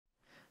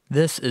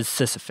This is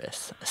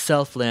Sisyphus, a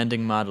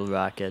self-landing model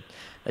rocket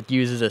that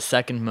uses a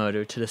second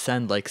motor to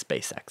descend like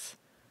SpaceX.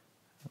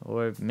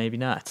 Or maybe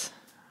not.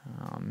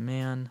 Oh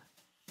man.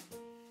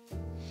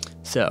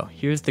 So,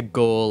 here's the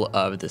goal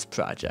of this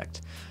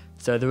project.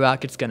 So the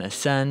rocket's going to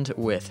ascend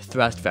with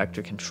thrust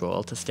vector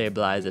control to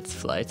stabilize its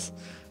flights.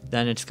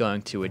 Then it's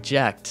going to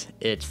eject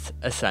its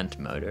ascent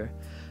motor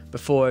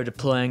before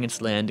deploying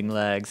its landing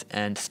legs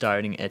and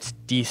starting its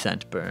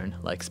descent burn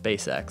like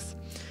SpaceX.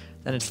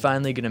 Then it's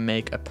finally going to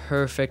make a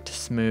perfect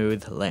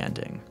smooth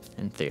landing,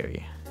 in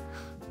theory.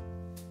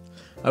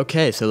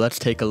 Okay, so let's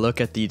take a look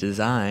at the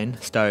design,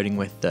 starting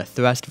with the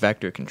thrust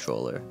vector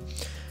controller.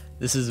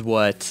 This is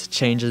what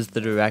changes the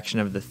direction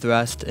of the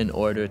thrust in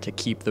order to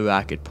keep the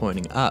rocket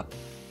pointing up.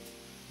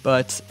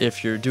 But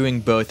if you're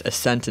doing both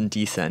ascent and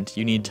descent,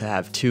 you need to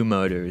have two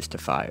motors to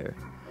fire.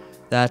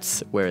 That's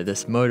where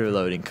this motor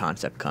loading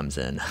concept comes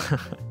in.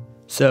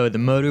 So the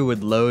motor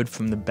would load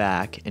from the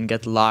back and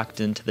get locked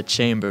into the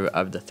chamber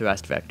of the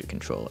thrust vector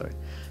controller.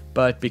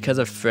 But because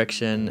of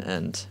friction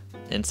and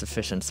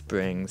insufficient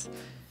springs,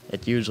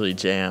 it usually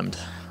jammed.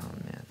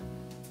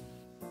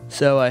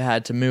 So I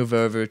had to move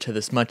over to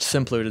this much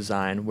simpler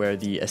design where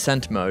the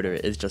ascent motor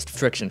is just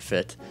friction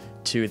fit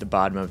to the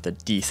bottom of the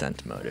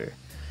descent motor.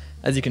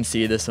 As you can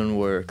see, this one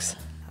works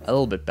a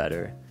little bit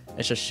better.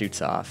 It just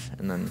shoots off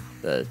and then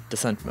the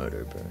descent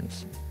motor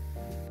burns.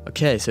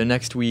 Okay, so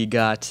next we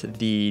got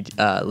the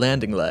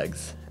landing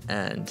legs,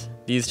 and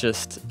these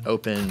just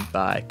open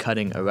by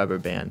cutting a rubber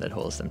band that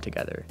holds them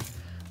together.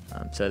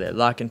 So they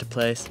lock into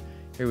place.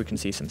 Here we can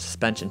see some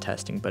suspension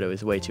testing, but it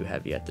was way too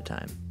heavy at the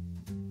time.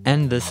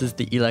 And this is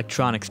the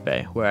electronics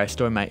bay, where I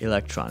store my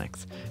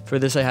electronics. For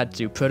this I had to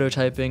do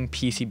prototyping,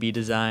 PCB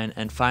design,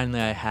 and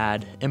finally I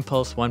had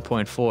Impulse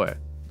 1.4.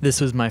 This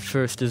was my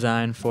first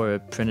design for a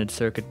printed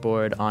circuit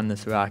board on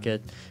this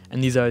rocket,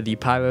 and these are the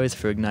pyros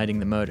for igniting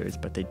the motors,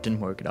 but they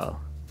didn't work at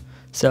all.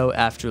 So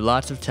after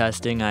lots of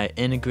testing, I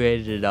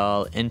integrated it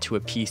all into a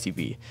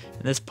PCB,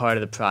 and this part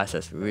of the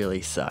process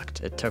really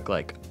sucked. It took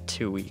like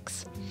 2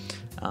 weeks.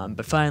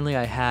 But finally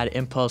I had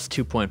Impulse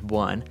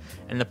 2.1,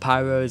 and the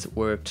pyros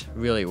worked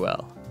really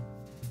well.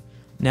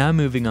 Now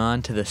moving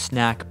on to the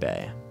snack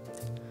bay.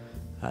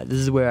 This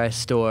is where I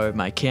store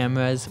my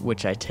cameras,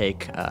 which I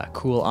take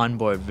cool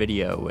onboard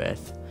video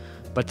with,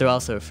 but they're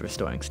also for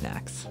storing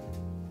snacks.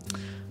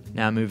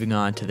 Now moving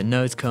on to the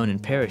nose cone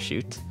and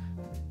parachute,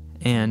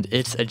 and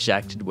it's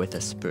ejected with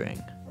a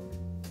spring.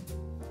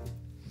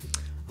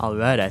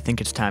 Alright, I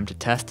think it's time to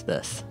test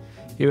this.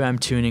 Here I'm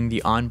tuning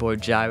the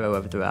onboard gyro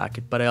of the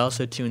rocket, but I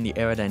also tune the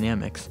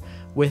aerodynamics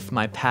with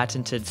my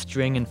patented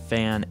string and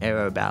fan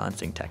aero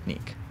balancing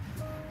technique.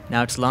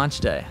 Now it's launch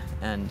day,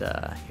 and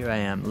here I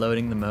am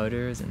loading the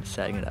motors and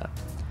setting it up.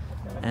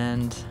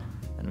 And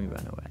then we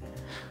run away.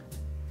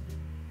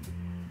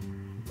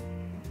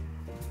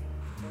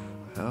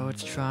 Oh,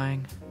 it's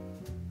trying.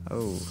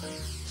 Oh.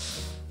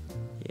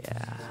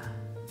 Yeah.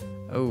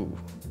 Oh.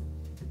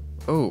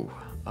 Oh.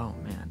 Oh,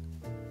 man.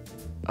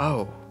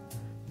 Oh.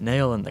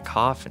 Nail in the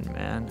coffin,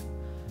 man.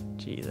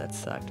 Gee, that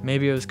sucked.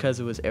 Maybe it was because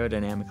it was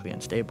aerodynamically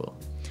unstable.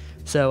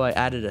 So I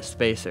added a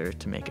spacer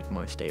to make it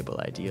more stable,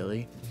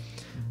 ideally.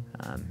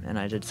 And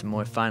I did some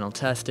more final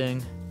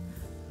testing,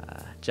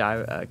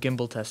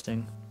 gimbal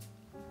testing.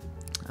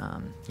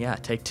 Yeah,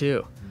 take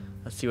two.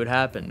 Let's see what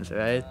happens,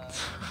 right?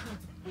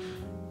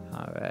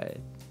 Alright.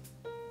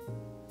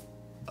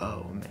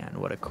 Oh man,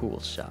 what a cool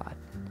shot.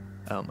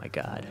 Oh my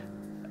god.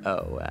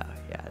 Oh wow,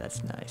 yeah,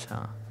 that's nice,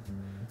 huh?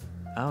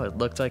 Oh, it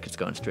looks like it's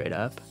going straight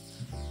up.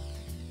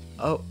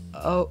 Oh,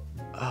 oh,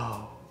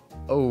 oh,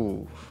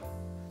 oh.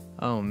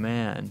 Oh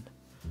man.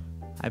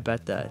 I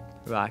bet that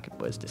rocket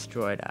was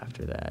destroyed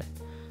after that.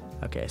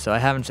 Okay, so I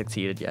haven't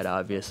succeeded yet,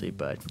 obviously,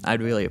 but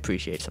I'd really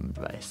appreciate some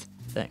advice.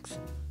 Thanks.